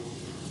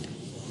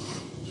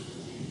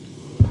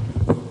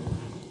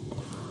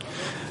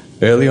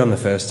Early on the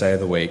first day of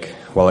the week,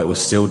 while it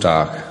was still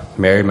dark,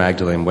 Mary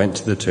Magdalene went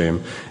to the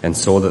tomb and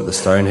saw that the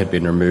stone had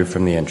been removed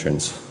from the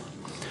entrance.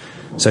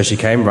 So she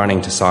came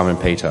running to Simon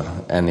Peter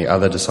and the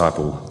other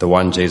disciple, the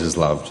one Jesus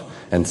loved,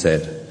 and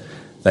said,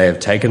 "They have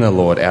taken the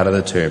Lord out of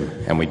the tomb,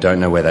 and we don't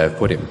know where they have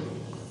put him."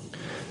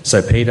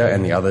 So Peter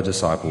and the other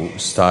disciple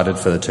started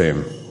for the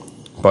tomb.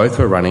 Both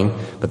were running,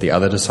 but the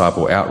other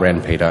disciple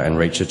outran Peter and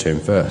reached the tomb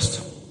first.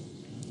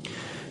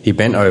 He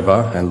bent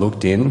over and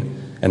looked in,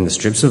 and the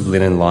strips of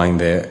linen lying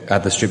there,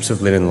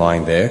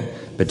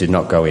 but did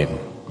not go in.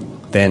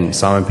 Then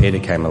Simon Peter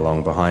came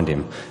along behind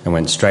him and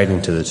went straight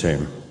into the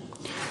tomb.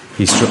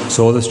 He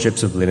saw the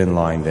strips of linen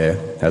lying there,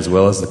 as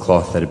well as the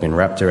cloth that had been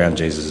wrapped around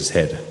Jesus'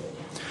 head.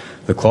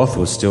 The cloth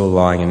was still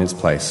lying in its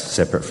place,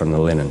 separate from the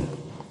linen.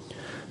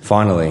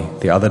 Finally,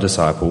 the other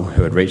disciple,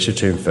 who had reached the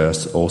tomb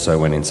first, also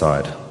went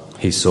inside.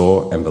 He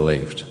saw and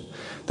believed.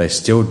 They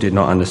still did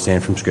not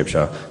understand from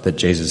Scripture that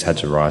Jesus had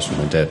to rise from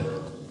the dead.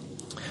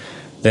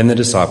 Then the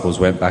disciples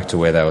went back to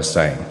where they were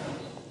staying.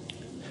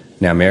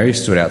 Now Mary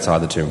stood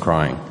outside the tomb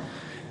crying.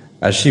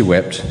 As she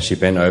wept, she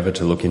bent over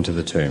to look into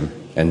the tomb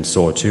and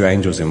saw two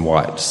angels in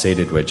white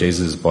seated where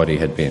Jesus' body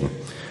had been,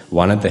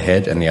 one at the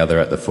head and the other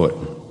at the foot.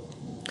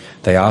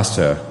 They asked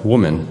her,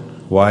 "Woman,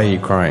 why are you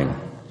crying?"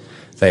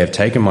 "They have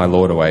taken my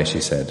Lord away," she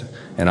said,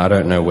 "and I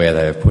don't know where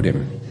they have put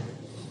him."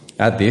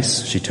 At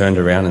this, she turned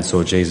around and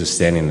saw Jesus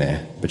standing there,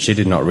 but she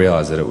did not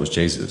realize that it was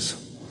Jesus.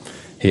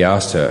 He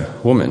asked her,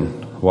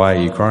 "Woman, why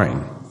are you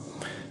crying?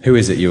 Who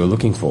is it you are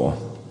looking for?"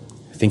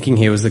 Thinking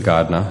he was the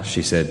gardener,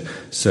 she said,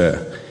 "Sir,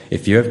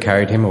 if you have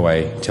carried him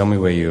away, tell me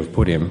where you have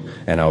put him,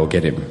 and I will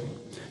get him."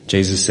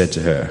 Jesus said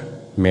to her,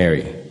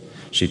 "Mary."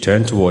 She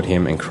turned toward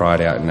him and cried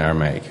out in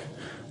Aramaic,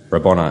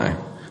 "Rabboni,"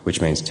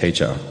 which means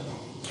teacher.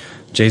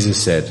 Jesus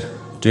said,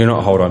 "Do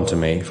not hold on to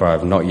me, for I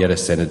have not yet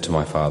ascended to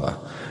my Father.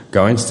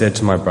 Go instead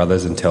to my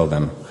brothers and tell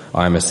them,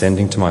 I am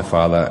ascending to my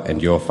Father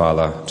and your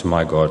Father, to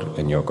my God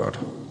and your God."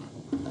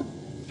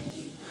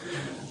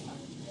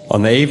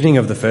 On the evening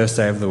of the first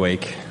day of the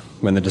week,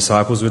 when the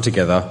disciples were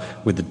together,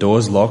 with the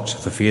doors locked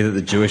for fear of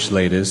the Jewish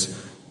leaders,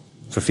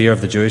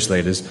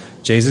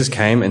 Jesus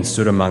came and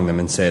stood among them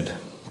and said,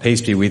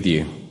 "Peace be with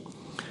you."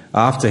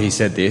 After he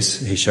said this,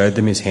 he showed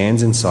them his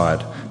hands and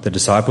side. The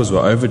disciples were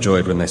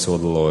overjoyed when they saw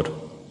the Lord.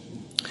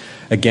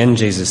 Again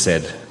Jesus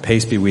said,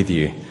 "Peace be with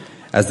you.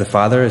 As the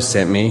Father has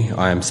sent me,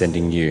 I am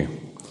sending you."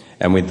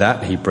 And with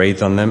that he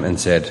breathed on them and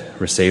said,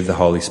 "Receive the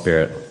Holy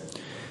Spirit.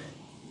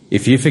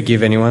 If you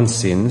forgive anyone's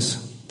sins,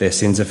 their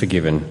sins are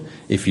forgiven.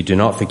 If you do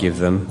not forgive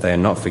them, they are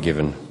not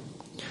forgiven."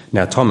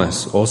 Now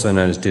Thomas, also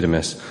known as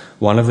Didymus,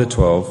 one of the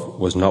 12,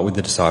 was not with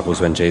the disciples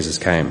when Jesus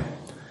came.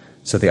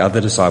 So the other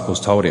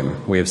disciples told him,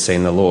 "We have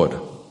seen the Lord."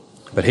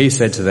 But he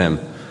said to them,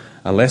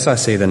 "Unless I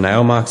see the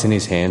nail marks in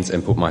his hands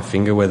and put my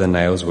finger where the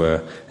nails were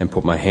and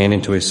put my hand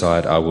into his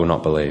side, I will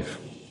not believe."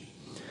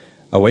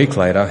 A week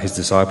later, his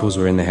disciples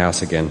were in the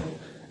house again,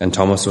 and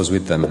Thomas was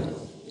with them.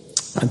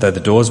 And though the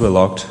doors were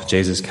locked,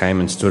 Jesus came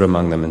and stood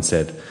among them and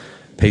said,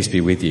 "Peace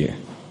be with you."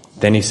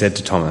 Then he said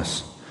to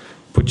Thomas,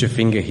 "Put your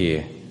finger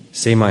here,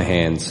 see my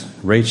hands,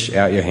 reach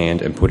out your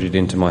hand and put it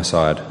into my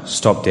side.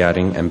 Stop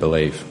doubting and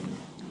believe."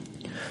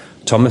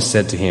 Thomas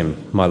said to him,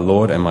 "My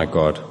Lord and my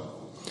God."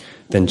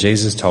 Then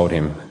Jesus told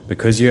him,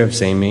 "Because you have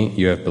seen me,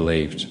 you have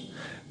believed.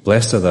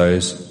 Blessed are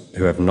those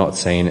who have not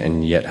seen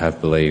and yet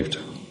have believed."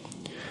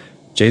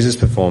 Jesus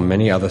performed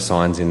many other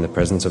signs in the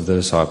presence of the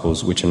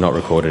disciples, which are not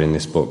recorded in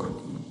this book.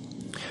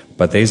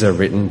 But these are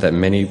written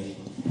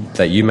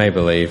that you may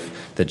believe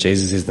that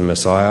Jesus is the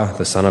Messiah,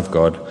 the Son of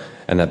God,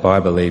 and that by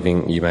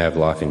believing you may have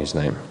life in his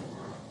name.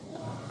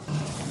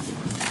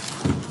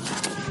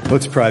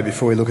 Let's pray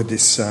before we look at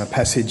this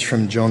passage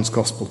from John's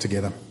Gospel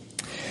together.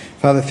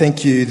 Father,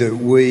 thank you that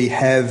we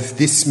have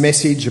this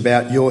message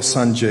about your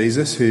Son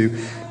Jesus, who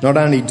not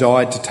only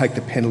died to take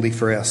the penalty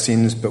for our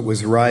sins, but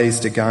was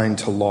raised again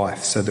to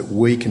life so that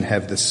we can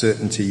have the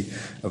certainty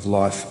of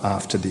life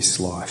after this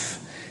life.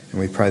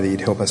 And we pray that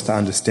you'd help us to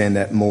understand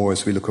that more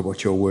as we look at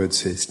what your word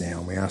says now.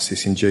 And we ask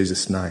this in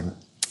Jesus' name.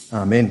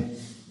 Amen.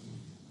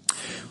 I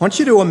want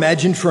you to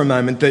imagine for a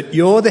moment that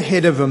you're the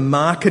head of a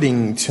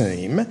marketing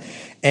team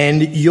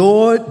and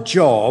your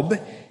job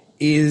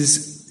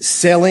is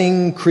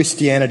selling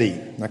Christianity,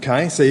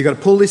 okay? So you've got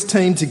to pull this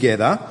team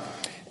together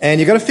and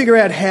you've got to figure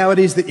out how it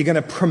is that you're going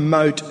to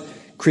promote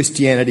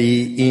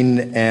Christianity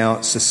in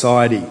our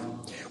society.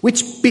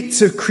 Which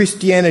bits of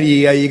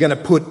Christianity are you going to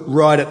put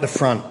right at the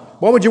front?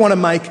 What would you want to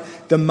make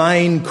the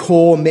main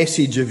core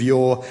message of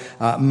your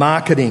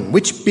marketing?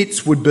 Which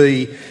bits would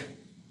be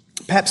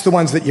perhaps the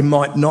ones that you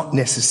might not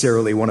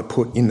necessarily want to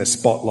put in the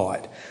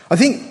spotlight? I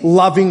think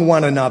loving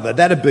one another,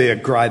 that'd be a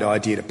great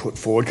idea to put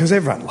forward because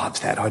everyone loves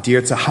that idea.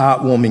 It's a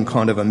heartwarming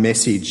kind of a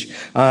message.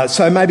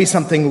 So maybe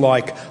something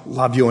like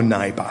love your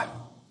neighbour.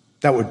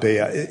 That would be,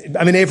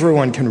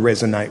 everyone can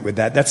resonate with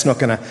that. That's not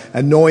going to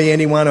annoy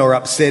anyone or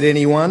upset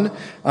anyone.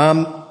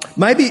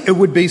 Maybe it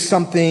would be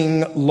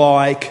something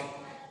like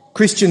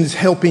Christians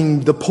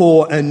helping the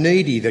poor and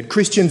needy, that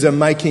Christians are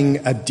making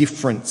a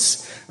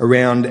difference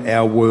around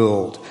our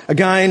world.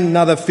 Again,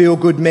 another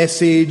feel-good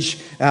message.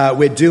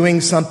 We're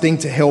doing something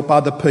to help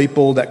other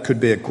people. That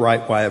could be a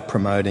great way of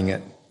promoting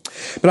it.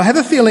 But I have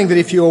a feeling that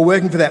if you were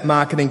working for that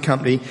marketing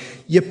company,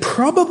 you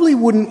probably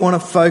wouldn't want to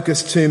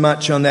focus too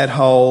much on that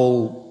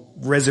whole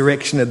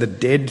resurrection of the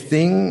dead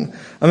thing.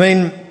 I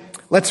mean,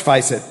 let's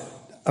face it.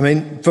 I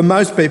mean, for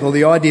most people,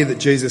 the idea that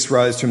Jesus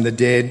rose from the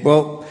dead,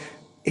 well,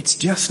 it's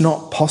just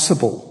not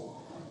possible.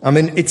 I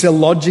mean, it's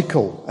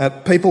illogical.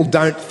 People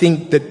don't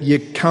think that you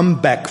come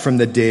back from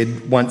the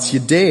dead once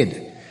you're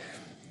dead.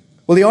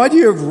 Well, the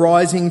idea of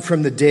rising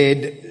from the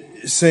dead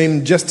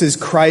seemed just as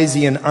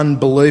crazy and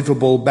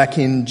unbelievable back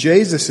in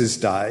Jesus'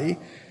 day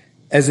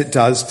as it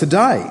does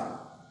today.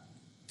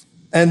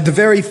 And the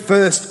very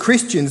first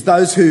Christians,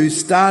 those who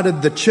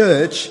started the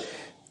church,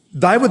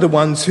 they were the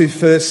ones who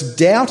first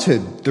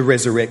doubted the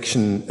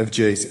resurrection of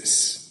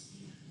Jesus.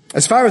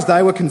 As far as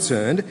they were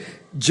concerned,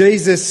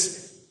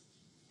 Jesus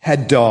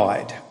had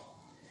died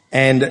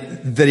and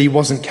that he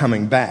wasn't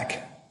coming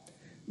back.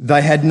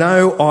 They had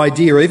no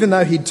idea, even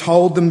though he'd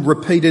told them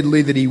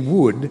repeatedly that he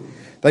would,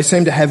 they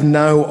seemed to have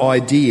no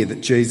idea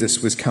that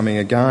Jesus was coming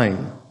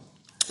again.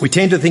 We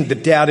tend to think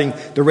that doubting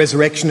the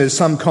resurrection is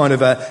some kind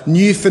of a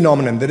new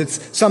phenomenon, that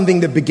it's something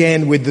that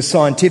began with the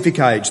scientific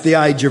age,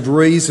 the age of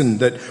reason,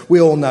 that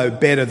we all know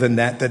better than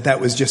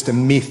that was just a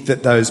myth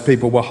that those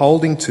people were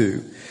holding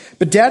to.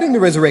 But doubting the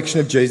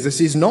resurrection of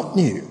Jesus is not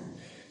new.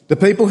 The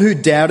people who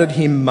doubted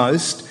him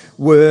most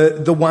were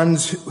the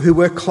ones who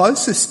were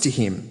closest to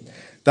him,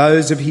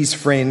 those of his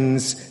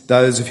friends,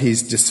 those of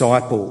his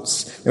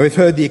disciples. Now, we've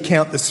heard the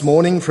account this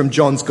morning from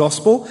John's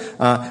Gospel.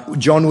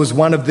 John was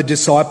one of the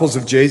disciples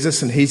of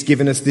Jesus, and he's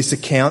given us this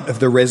account of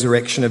the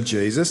resurrection of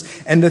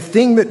Jesus. And the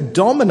thing that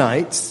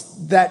dominates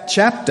that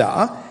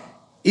chapter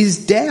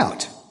is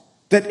doubt,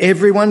 that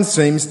everyone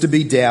seems to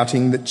be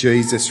doubting that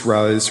Jesus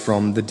rose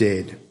from the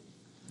dead.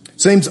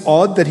 Seems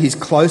odd that his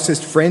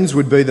closest friends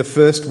would be the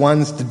first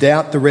ones to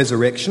doubt the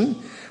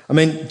resurrection. I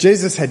mean,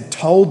 Jesus had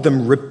told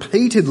them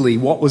repeatedly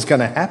what was going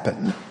to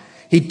happen.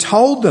 He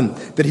told them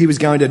that he was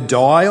going to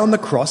die on the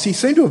cross. He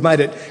seemed to have made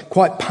it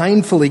quite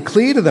painfully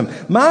clear to them.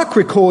 Mark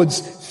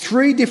records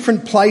 3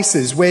 different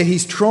places where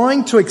he's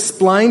trying to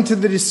explain to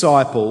the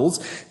disciples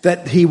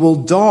that he will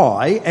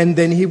die and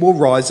then he will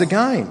rise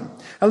again.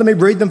 Now, let me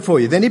read them for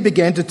you. Then he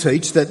began to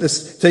teach them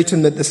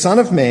that the Son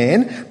of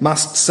Man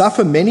must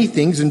suffer many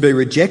things and be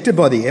rejected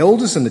by the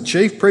elders and the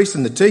chief priests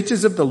and the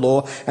teachers of the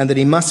law, and that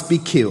he must be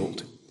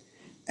killed,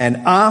 and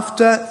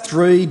after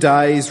 3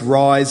 days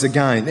rise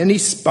again. And he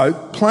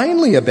spoke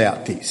plainly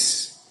about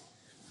this.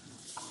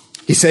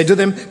 He said to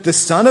them, the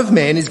Son of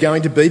Man is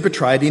going to be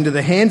betrayed into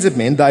the hands of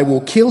men. They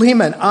will kill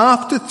him, and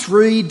after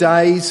 3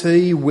 days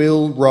he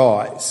will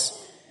rise.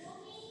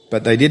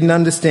 But they didn't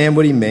understand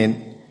what he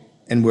meant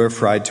and were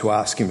afraid to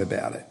ask him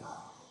about it.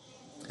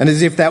 And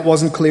as if that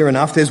wasn't clear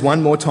enough, there's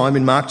one more time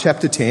in Mark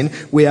chapter 10.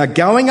 We are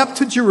going up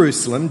to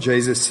Jerusalem,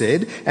 Jesus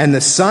said, and the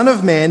Son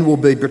of Man will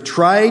be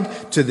betrayed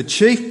to the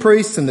chief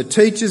priests and the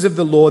teachers of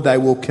the law. They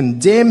will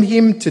condemn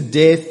him to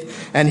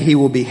death, and he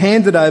will be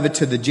handed over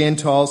to the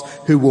Gentiles,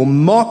 who will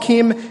mock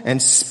him and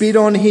spit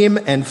on him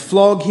and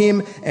flog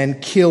him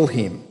and kill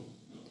him.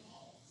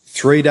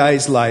 3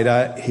 days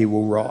later, he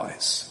will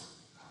rise.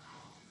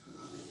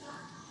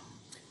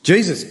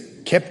 Jesus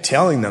kept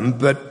telling them,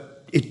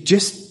 but it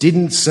just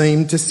didn't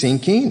seem to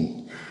sink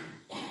in.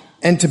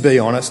 And to be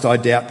honest, I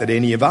doubt that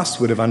any of us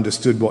would have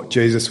understood what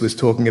Jesus was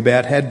talking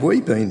about had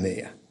we been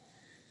there.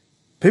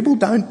 People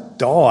don't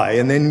die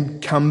and then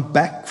come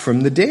back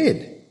from the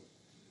dead.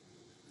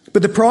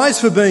 But the prize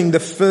for being the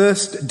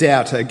first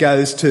doubter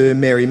goes to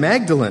Mary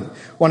Magdalene,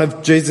 one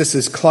of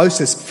Jesus'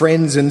 closest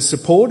friends and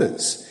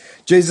supporters.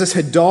 Jesus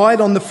had died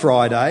on the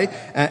Friday,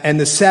 and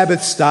the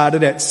Sabbath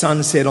started at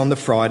sunset on the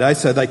Friday,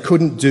 so they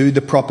couldn't do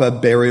the proper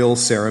burial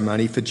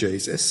ceremony for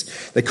Jesus.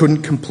 They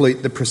couldn't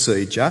complete the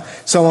procedure.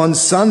 So on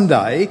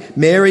Sunday,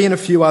 Mary and a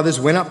few others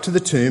went up to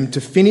the tomb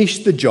to finish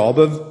the job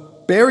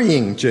of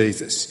burying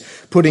Jesus,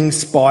 putting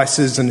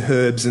spices and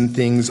herbs and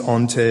things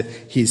onto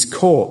his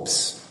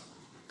corpse.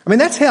 I mean,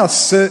 that's how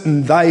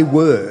certain they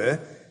were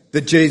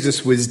that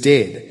Jesus was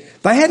dead.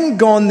 They hadn't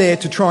gone there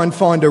to try and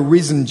find a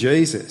risen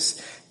Jesus.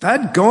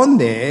 They'd gone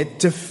there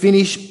to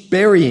finish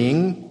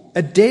burying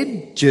a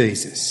dead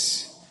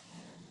Jesus.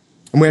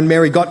 And when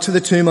Mary got to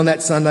the tomb on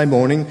that Sunday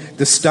morning,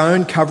 the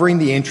stone covering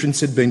the entrance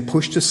had been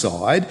pushed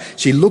aside.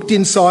 She looked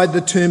inside the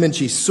tomb and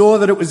she saw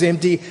that it was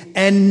empty,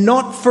 and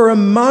not for a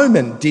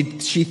moment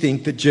did she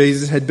think that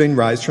Jesus had been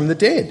raised from the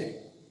dead.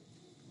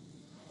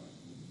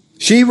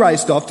 She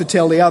raced off to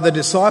tell the other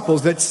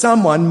disciples that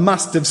someone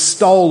must have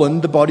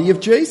stolen the body of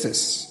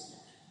Jesus.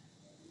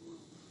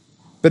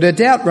 But her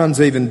doubt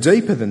runs even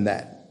deeper than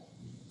that.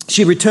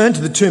 She returned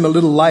to the tomb a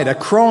little later,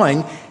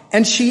 crying,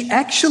 and she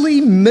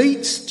actually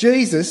meets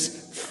Jesus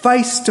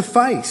face to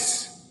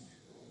face.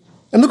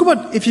 And look at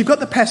what, if you've got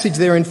the passage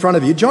there in front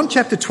of you, John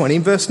chapter 20,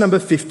 verse number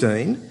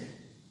 15,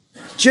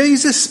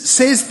 Jesus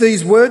says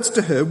these words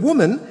to her,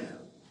 "Woman,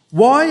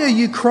 why are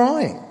you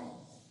crying?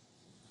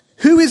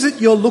 Who is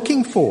it you're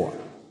looking for?"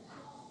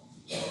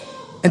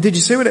 And did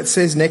you see what it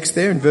says next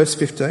there in verse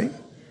 15?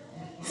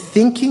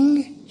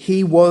 thinking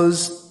he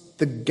was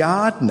the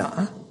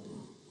gardener,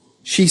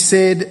 she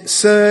said,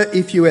 "Sir,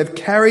 if you have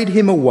carried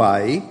him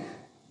away,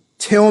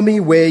 tell me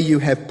where you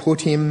have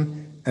put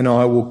him and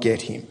I will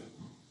get him."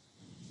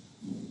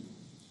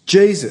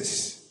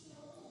 Jesus,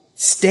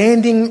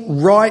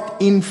 standing right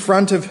in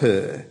front of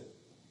her,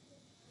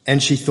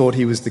 and she thought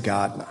he was the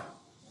gardener.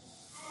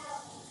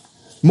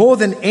 More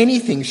than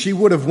anything, she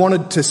would have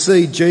wanted to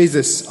see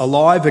Jesus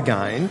alive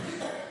again,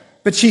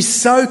 but she's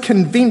so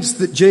convinced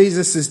that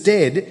Jesus is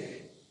dead,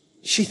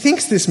 she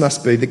thinks this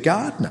must be the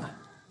gardener.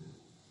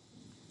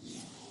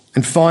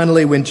 And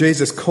finally, when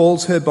Jesus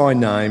calls her by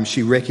name,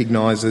 she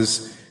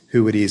recognises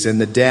who it is,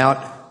 and the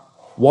doubt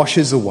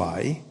washes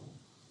away,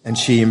 and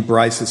she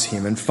embraces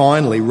him, and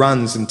finally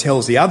runs and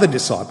tells the other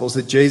disciples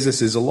that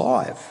Jesus is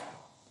alive.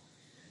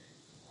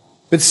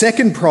 But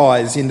second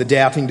prize in the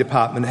doubting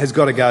department has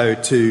got to go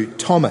to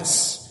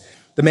Thomas,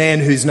 the man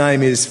whose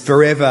name is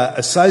forever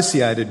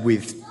associated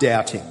with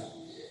doubting.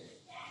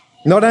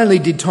 Not only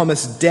did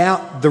Thomas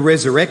doubt the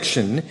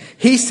resurrection,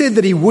 he said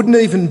that he wouldn't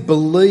even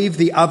believe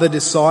the other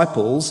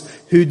disciples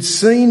who'd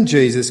seen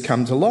Jesus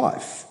come to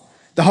life.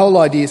 The whole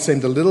idea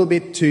seemed a little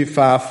bit too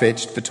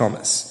far-fetched for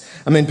Thomas.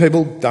 I mean,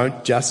 people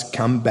don't just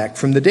come back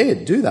from the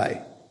dead, do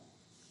they?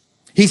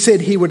 He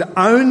said he would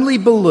only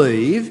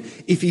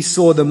believe if he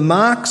saw the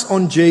marks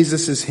on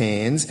Jesus'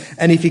 hands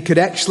and if he could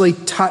actually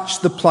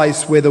touch the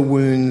place where the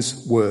wounds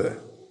were.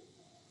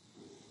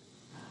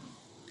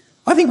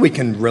 I think we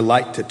can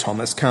relate to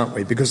Thomas, can't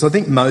we? Because I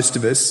think most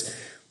of us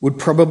would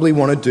probably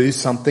want to do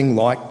something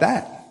like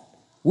that.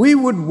 We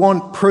would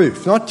want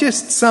proof, not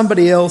just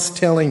somebody else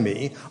telling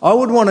me. I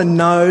would want to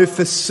know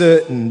for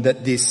certain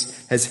that this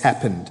has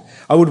happened.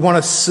 I would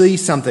want to see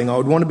something. I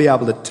would want to be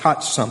able to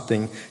touch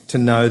something to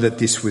know that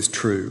this was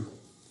true.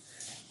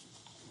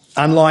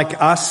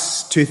 Unlike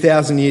us,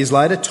 2,000 years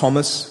later,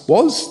 Thomas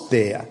was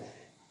there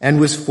and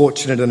was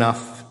fortunate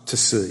enough to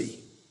see.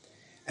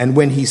 And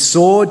when he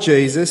saw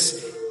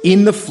Jesus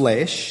in the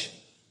flesh,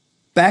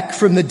 back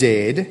from the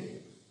dead,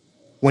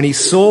 when he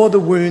saw the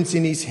wounds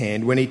in his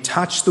hand, when he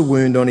touched the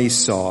wound on his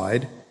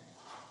side,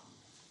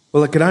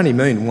 well, it could only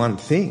mean one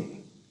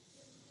thing.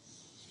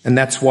 And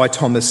that's why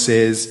Thomas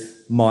says,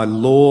 "My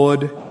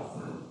Lord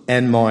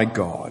and my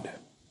God."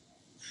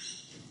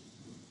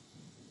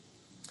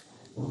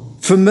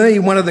 For me,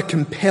 one of the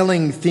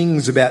compelling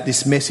things about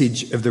this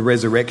message of the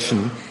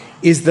resurrection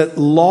is that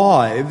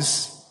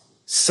lives,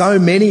 so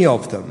many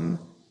of them,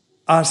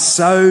 are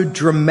so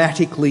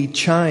dramatically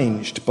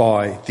changed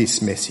by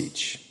this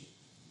message.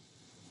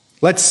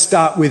 Let's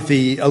start with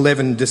the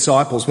 11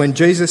 disciples. When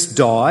Jesus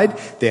died,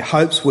 their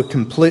hopes were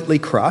completely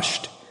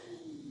crushed.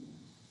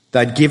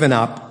 They'd given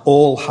up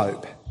all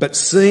hope. But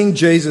seeing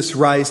Jesus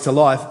raised to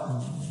life,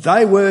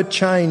 they were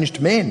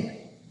changed men.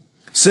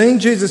 Seeing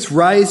Jesus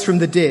raised from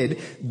the dead,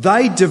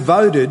 they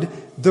devoted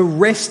the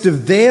rest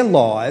of their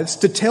lives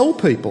to tell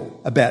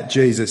people about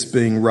Jesus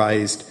being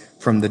raised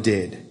from the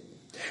dead.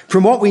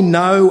 From what we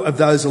know of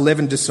those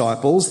 11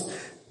 disciples,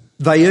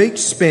 they each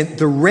spent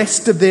the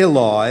rest of their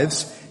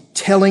lives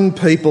telling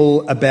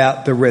people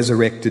about the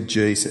resurrected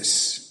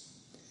Jesus.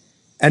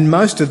 And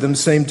most of them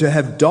seem to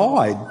have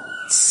died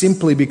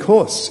simply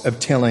because of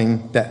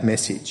telling that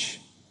message.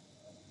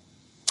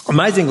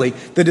 Amazingly,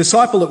 the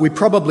disciple that we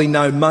probably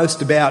know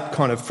most about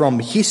kind of from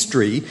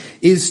history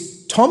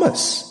is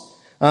Thomas,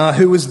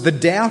 who was the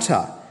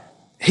doubter.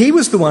 He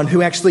was the one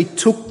who actually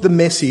took the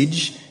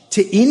message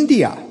to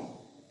India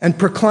and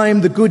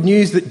proclaimed the good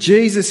news that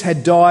Jesus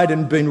had died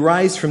and been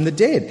raised from the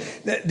dead.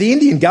 The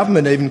Indian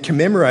government even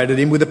commemorated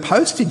him with a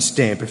postage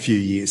stamp a few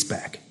years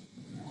back.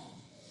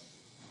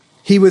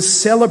 He was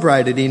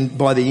celebrated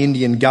by the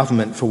Indian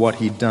government for what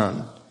he'd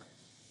done.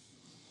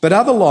 But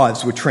other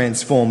lives were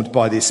transformed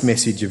by this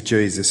message of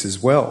Jesus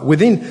as well.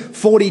 Within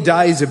 40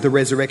 days of the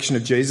resurrection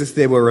of Jesus,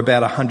 there were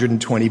about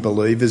 120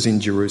 believers in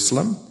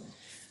Jerusalem.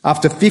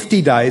 After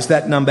 50 days,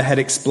 that number had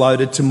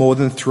exploded to more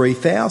than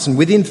 3,000.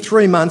 Within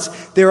 3 months,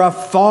 there are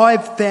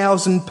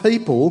 5,000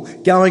 people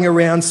going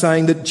around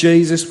saying that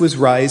Jesus was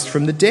raised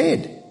from the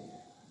dead.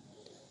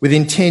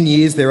 Within 10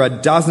 years, there are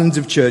dozens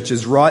of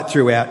churches right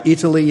throughout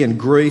Italy and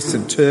Greece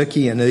and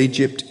Turkey and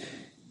Egypt,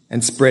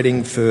 and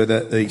spreading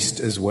further east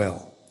as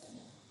well.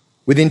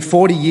 Within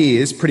 40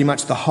 years, pretty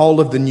much the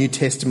whole of the New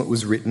Testament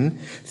was written.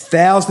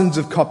 Thousands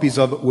of copies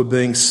of it were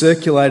being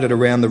circulated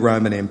around the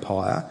Roman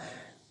Empire,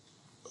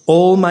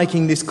 all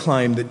making this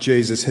claim that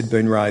Jesus had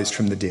been raised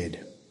from the dead.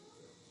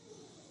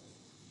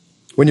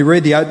 When you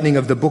read the opening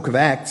of the book of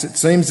Acts, it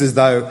seems as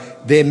though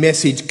their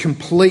message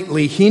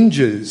completely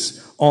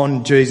hinges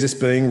on Jesus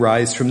being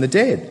raised from the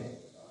dead.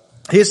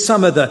 Here's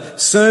some of the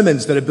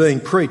sermons that are being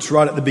preached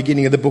right at the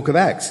beginning of the book of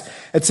Acts.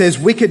 It says,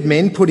 "Wicked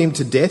men put him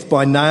to death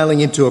by nailing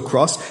him to a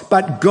cross,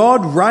 but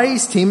God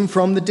raised him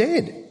from the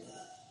dead."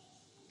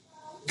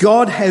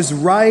 God has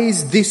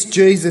raised this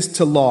Jesus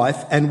to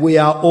life, and we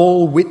are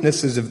all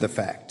witnesses of the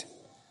fact.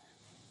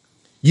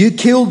 You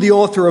killed the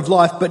author of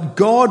life, but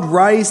God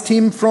raised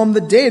him from the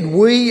dead.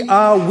 We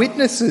are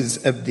witnesses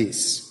of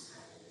this.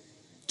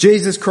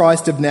 Jesus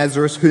Christ of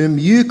Nazareth, whom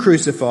you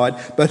crucified,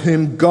 but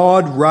whom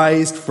God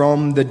raised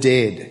from the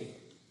dead.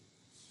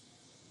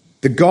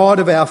 The God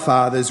of our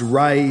fathers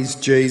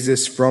raised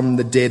Jesus from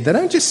the dead. They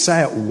don't just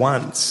say it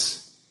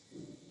once.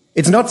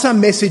 It's not some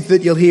message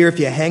that you'll hear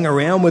if you hang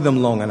around with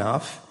them long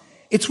enough.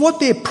 It's what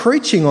they're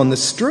preaching on the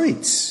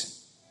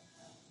streets.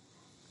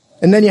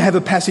 And then you have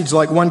a passage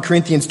like 1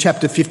 Corinthians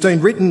chapter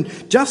 15, written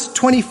just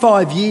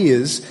 25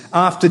 years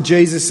after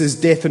Jesus'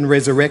 death and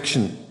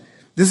resurrection.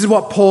 This is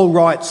what Paul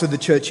writes to the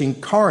church in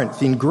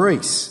Corinth in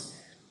Greece.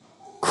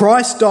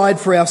 Christ died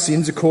for our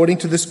sins according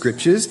to the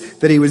Scriptures,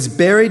 that he was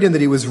buried and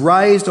that he was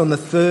raised on the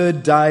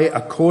third day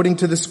according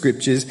to the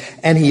Scriptures,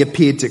 and he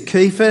appeared to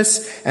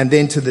Cephas and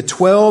then to the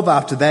 12.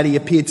 After that he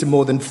appeared to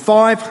more than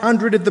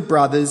 500 of the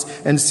brothers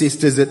and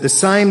sisters at the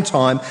same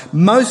time,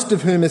 most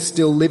of whom are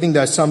still living,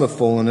 though some have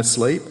fallen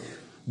asleep.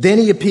 Then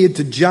he appeared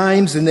to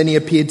James, and then he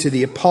appeared to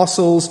the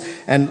apostles,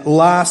 and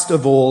last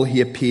of all he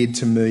appeared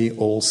to me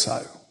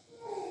also.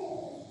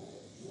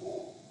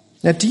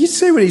 Now, do you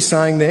see what he's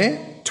saying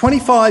there?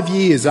 25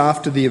 years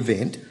after the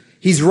event,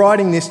 he's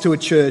writing this to a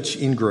church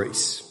in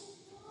Greece.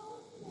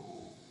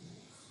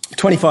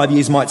 25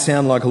 years might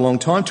sound like a long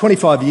time.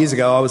 25 years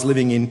ago, I was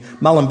living in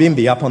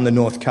Mullumbimby up on the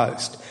north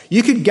coast.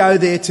 You could go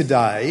there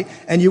today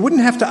and you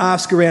wouldn't have to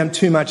ask around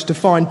too much to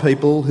find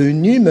people who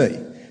knew me,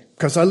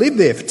 because I lived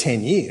there for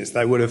 10 years.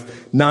 They would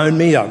have known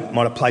me. I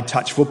might have played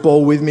touch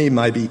football with me.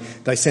 Maybe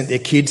they sent their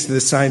kids to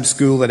the same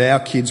school that our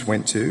kids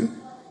went to.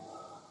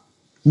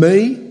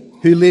 Me,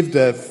 who lived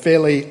a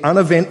fairly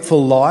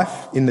uneventful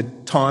life in the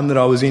time that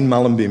I was in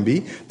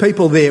Mullumbimby,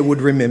 people there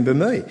would remember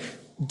me.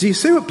 Do you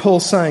see what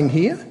Paul's saying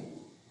here?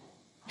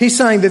 He's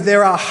saying that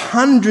there are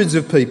hundreds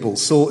of people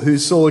who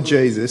saw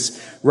Jesus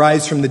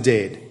raised from the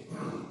dead.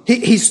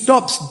 He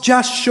stops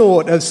just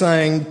short of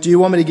saying, do you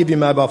want me to give you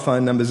mobile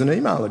phone numbers and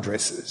email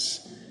addresses?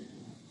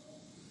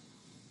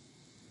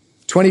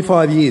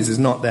 25 years is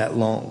not that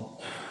long.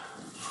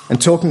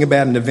 And talking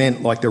about an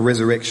event like the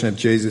resurrection of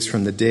Jesus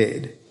from the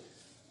dead,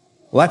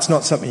 well, that's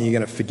not something you're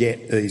going to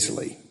forget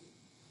easily.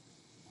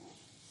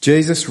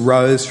 Jesus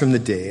rose from the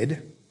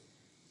dead,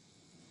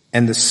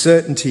 and the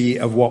certainty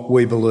of what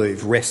we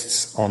believe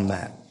rests on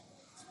that.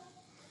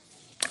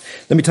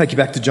 Let me take you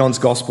back to John's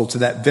Gospel, to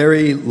that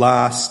very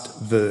last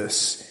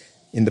verse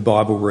in the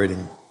Bible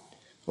reading,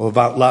 or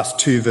the last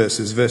two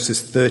verses, verses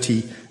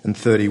 30 and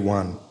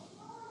 31.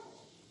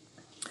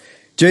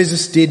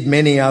 Jesus did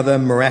many other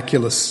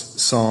miraculous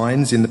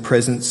signs in the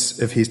presence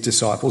of his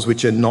disciples,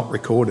 which are not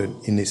recorded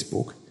in this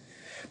book.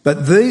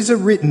 But these are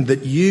written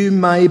that you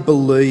may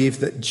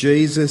believe that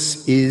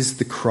Jesus is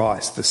the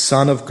Christ, the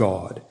Son of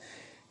God,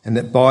 and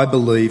that by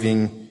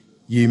believing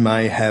you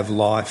may have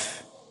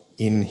life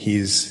in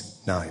his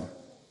name.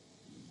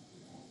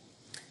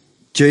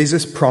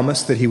 Jesus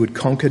promised that he would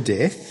conquer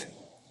death.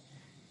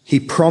 He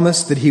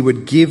promised that he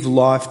would give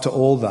life to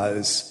all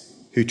those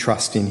who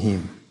trust in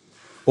him.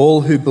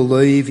 All who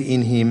believe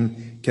in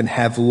him can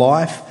have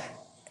life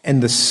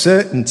and the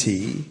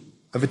certainty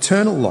of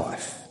eternal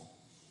life.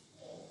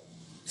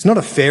 It's not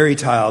a fairy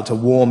tale to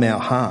warm our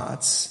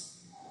hearts.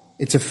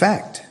 It's a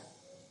fact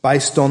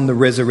based on the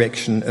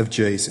resurrection of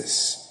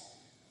Jesus,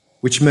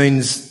 which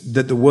means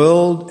that the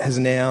world has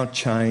now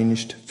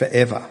changed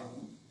forever.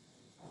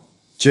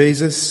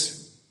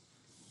 Jesus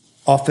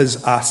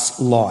offers us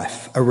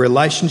life, a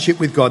relationship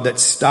with God that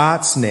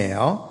starts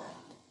now,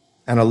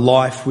 and a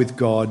life with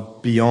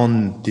God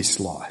beyond this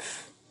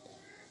life.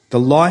 The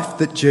life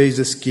that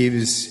Jesus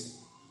gives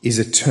is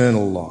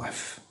eternal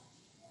life.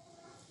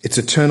 It's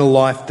eternal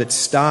life that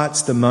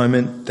starts the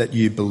moment that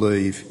you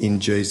believe in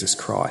Jesus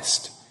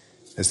Christ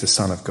as the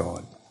Son of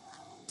God.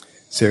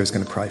 Sarah's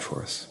going to pray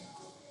for us.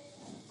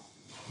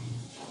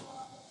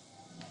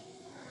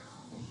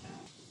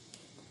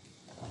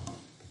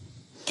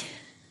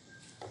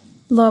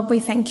 Lord,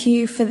 we thank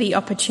you for the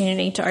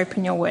opportunity to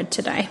open your word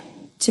today,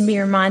 to be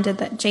reminded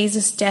that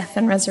Jesus' death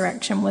and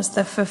resurrection was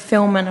the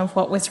fulfillment of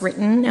what was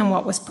written and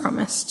what was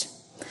promised.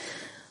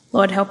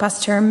 Lord, help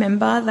us to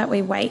remember that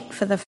we wait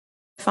for the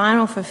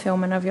final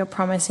fulfillment of your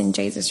promise in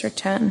Jesus'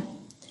 return.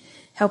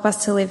 Help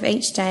us to live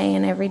each day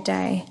and every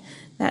day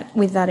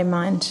with that in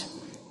mind,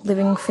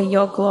 living for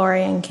your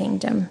glory and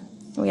kingdom.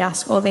 We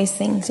ask all these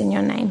things in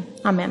your name.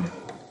 Amen.